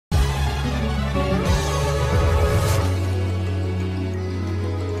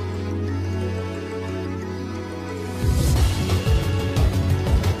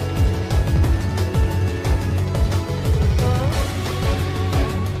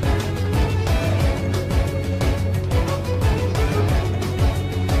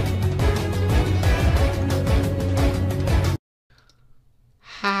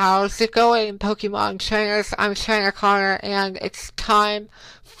How's it going, Pokemon trainers? I'm Trainer Connor, and it's time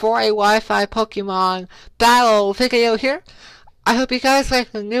for a Wi-Fi Pokemon battle video here. I hope you guys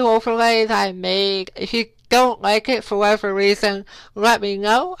like the new overlay that I made. If you don't like it for whatever reason, let me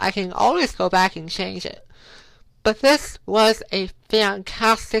know. I can always go back and change it. But this was a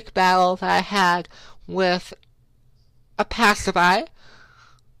fantastic battle that I had with a Passerby.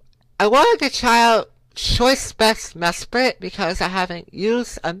 I wanted to try out Choice Best Mesprit because I haven't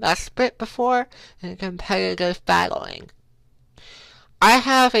used a Mesprit before in competitive battling. I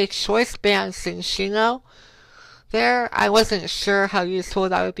have a Choice Band Cinccino there. I wasn't sure how useful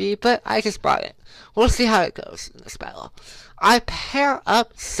that would be, but I just brought it. We'll see how it goes in this battle. I pair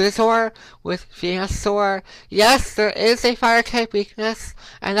up Scizor with Venusaur. Yes, there is a fire type weakness,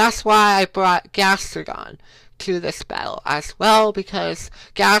 and that's why I brought Gastrodon to this battle as well, because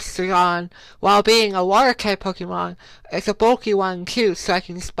Gastrodon, while being a water type Pokemon, is a bulky one too, so I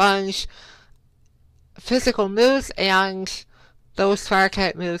can sponge physical moves and those fire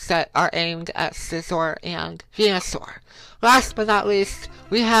type moves that are aimed at Scizor and Venusaur. Last but not least,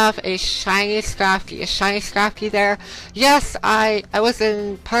 we have a shiny Scrafty there. Yes, I was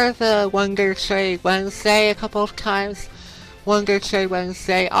in part of the Wonder Trade Wednesday a couple of times. Wonder Trade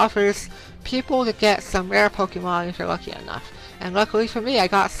Wednesday offers people to get some rare Pokemon if you're lucky enough. And luckily for me, I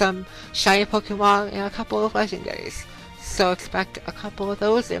got some shiny Pokemon and a couple of legendaries. So expect a couple of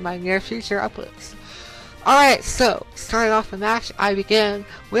those in my near future uploads. Alright, so starting off the match, I begin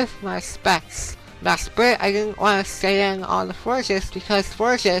with my Specs Mesprit. I didn't want to stay in on the Forregious because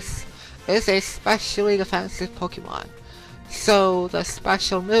Forregious is a specially defensive Pokemon. So the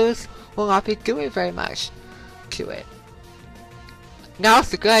special moves will not be doing very much to it. Now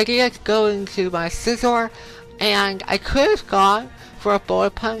it's a good idea to go into my Scizor, and I could have gone for a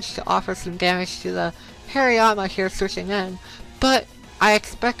Bullet Punch to offer some damage to the Hariyama here switching in, but I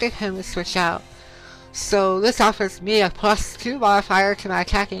expected him to switch out. So this offers me a +2 modifier to my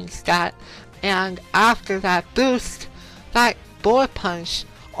attacking stat, and after that boost, that Bullet Punch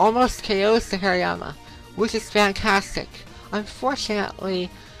almost KOs the Hariyama, which is fantastic. Unfortunately,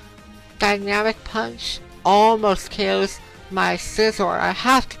 Dynamic Punch almost KOs my Scizor. I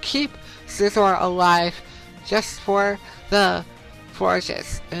have to keep Scizor alive just for the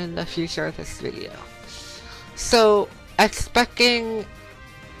Forregious in the future of this video. So, expecting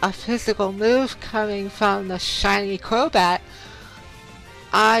a physical move coming from the shiny Crobat,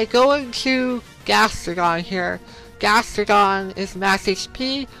 I go into Gastrodon here. Gastrodon is max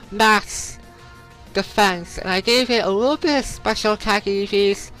HP, max defense, and I gave it a little bit of special attack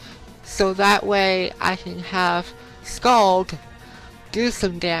EVs so that way I can have Scald do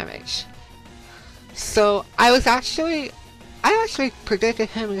some damage. So I actually predicted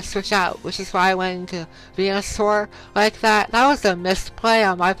him to switch out, which is why I went into Venusaur like that. That was a misplay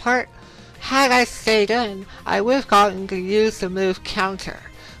on my part. Had I stayed in, I would have gotten to use the move Counter.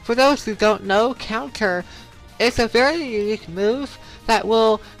 For those who don't know, Counter is a very unique move that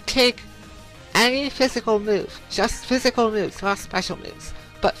will take any physical move, just physical moves, not special moves,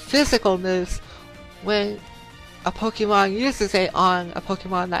 but physical moves. When a Pokemon uses it on a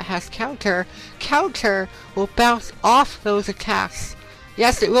Pokemon that has Counter, Counter will bounce off those attacks.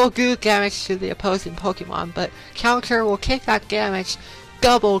 Yes, it will do damage to the opposing Pokemon, but Counter will take that damage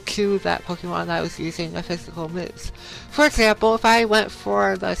double to that Pokemon that was using the physical moves. For example, if I went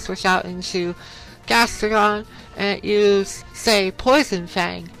for the switch out into Gastrodon and it used, say, Poison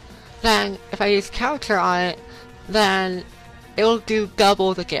Fang, then if I use Counter on it, then it will do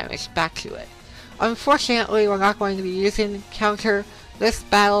double the damage back to it. Unfortunately, we're not going to be using Counter this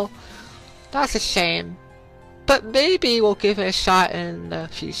battle. That's a shame. But maybe we'll give it a shot in the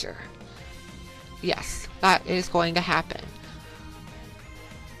future. Yes, that is going to happen.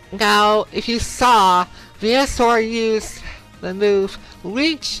 Now, if you saw, Venusaur used the move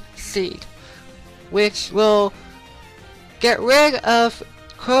Leech Seed, which will get rid of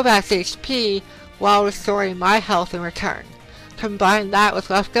Crobat's HP while restoring my health in return. Combine that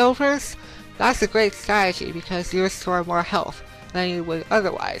with leftovers, that's a great strategy because you restore more health than you would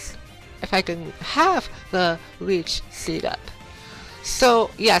otherwise if I didn't have the Leech Seed up.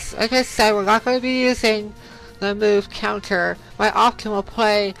 So yes, like I said, we're not going to be using the move Counter. My optimal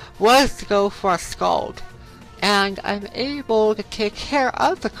play was to go for a Scald, and I'm able to take care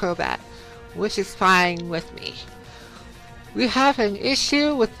of the Crobat, which is fine with me. We have an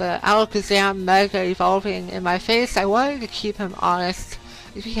issue with the Alakazam Mega evolving in my face. I wanted to keep him honest.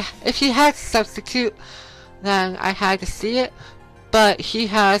 If he had substitute, then I had to see it, but he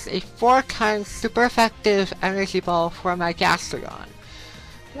has a 4x super effective energy ball for my Gastrodon.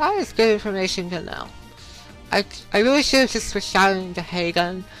 That is good information to know. I really should have just switched out into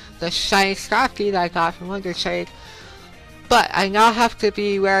Hagen. the shiny Scrafty that I got from Wonder Trade. But I now have to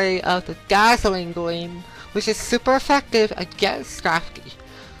be wary of the Dazzling Gleam, which is super effective against Scrafty.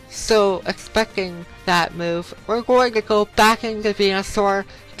 So, expecting that move, we're going to go back into Venusaur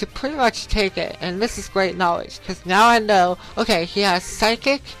to pretty much take it. And this is great knowledge, because now I know, okay, he has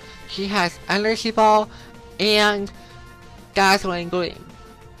Psychic, he has Energy Ball, and Dazzling Gleam.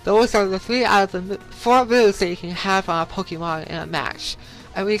 Those are the 3 out of the 4 moves that you can have on a Pokemon in a match.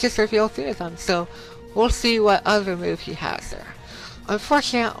 And we just revealed 3 of them, so we'll see what other move he has there.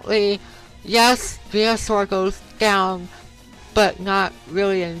 Unfortunately, yes, Venusaur goes down, but not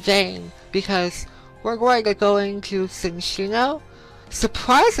really in vain, because we're going to go into Cinccino.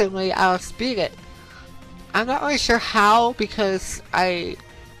 Surprisingly, outspeed it. I'm not really sure how, because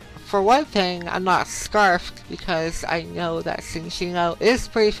for one thing, I'm not Scarfed, because I know that Cinccino is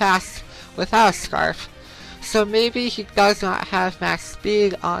pretty fast without a Scarf. So maybe he does not have max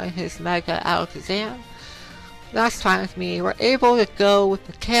speed on his Mega Alakazam. That's fine with me. We're able to go with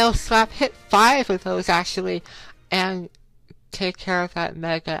the Tail Slap, hit 5 of those actually, and take care of that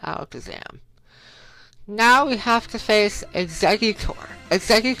Mega Alakazam. Now we have to face Exeggutor.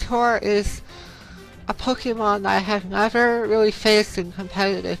 Exeggutor is a Pokemon that I have never really faced in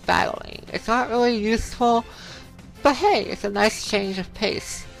competitive battling. It's not really useful, but hey, it's a nice change of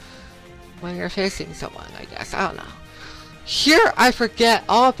pace when you're facing someone, I guess. I don't know. Here I forget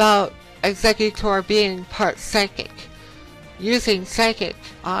all about Exeggutor being part Psychic. Using Psychic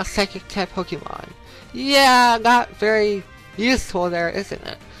on a Psychic type Pokemon. Yeah, not very useful there, isn't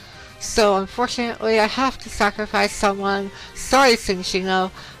it? So unfortunately I have to sacrifice someone. Sorry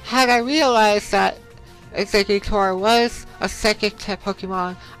Cinccino. Had I realized that Exeggutor was a Psychic type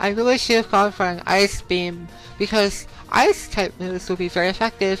Pokemon, I really should have gone for an Ice Beam, because Ice type moves will be very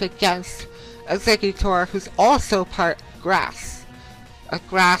effective against Exeggutor, who's also part Grass. A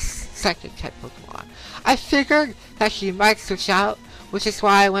Grass Psychic type Pokemon. I figured that he might switch out, which is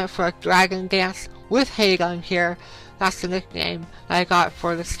why I went for a Dragon Dance with Haygun here. That's the nickname that I got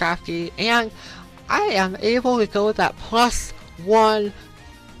for the Scrafty, and I am able to go with that +1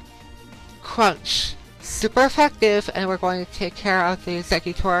 Crunch. Super effective, and we're going to take care of the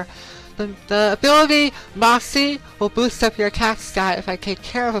Exeggutor. The ability Moxie will boost up your attack stat if I take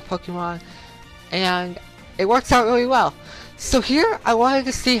care of a Pokemon, and it works out really well. So here I wanted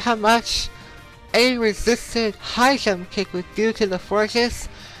to see how much a resisted high jump kick would do to the Forges.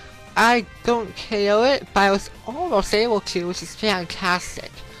 I don't KO it, but I was almost able to, which is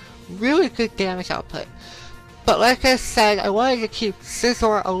fantastic. Really good damage output. But like I said, I wanted to keep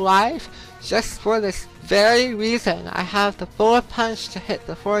Scizor alive just for this very reason. I have the Bullet Punch to hit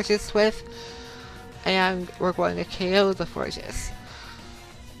the Forges with, and we're going to KO the Forges.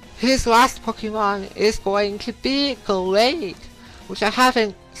 His last Pokemon is going to be Gallade, which I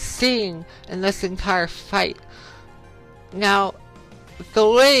haven't seen in this entire fight. Now,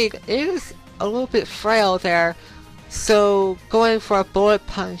 Gallade is a little bit frail there, so going for a Bullet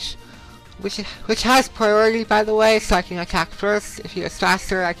Punch, which has priority by the way, so I can attack first. If he is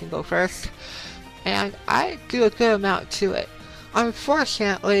faster, I can go first, and I do a good amount to it.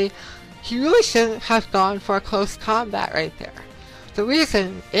 Unfortunately, he really shouldn't have gone for a close combat right there. The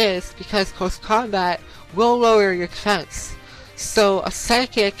reason is because close combat will lower your defense, so a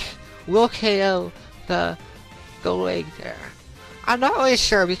Psychic will KO the Gallade there. I'm not really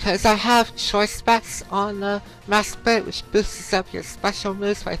sure because I have choice specs on the Mass Split, which boosts up your special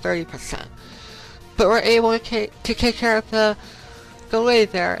moves by 30%. But we're able to take care of the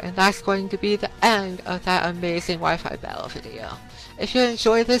Gallade there, and that's going to be the end of that amazing Wi-Fi battle video. If you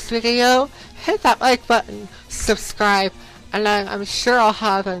enjoyed this video, hit that like button, subscribe, and then I'm sure I'll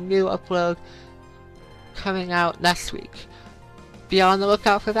have a new upload coming out next week. Be on the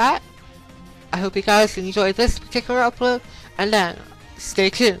lookout for that. I hope you guys enjoyed this particular upload, and then stay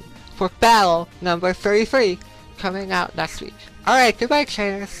tuned for battle number 33 coming out next week. Alright, goodbye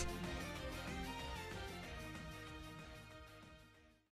trainers.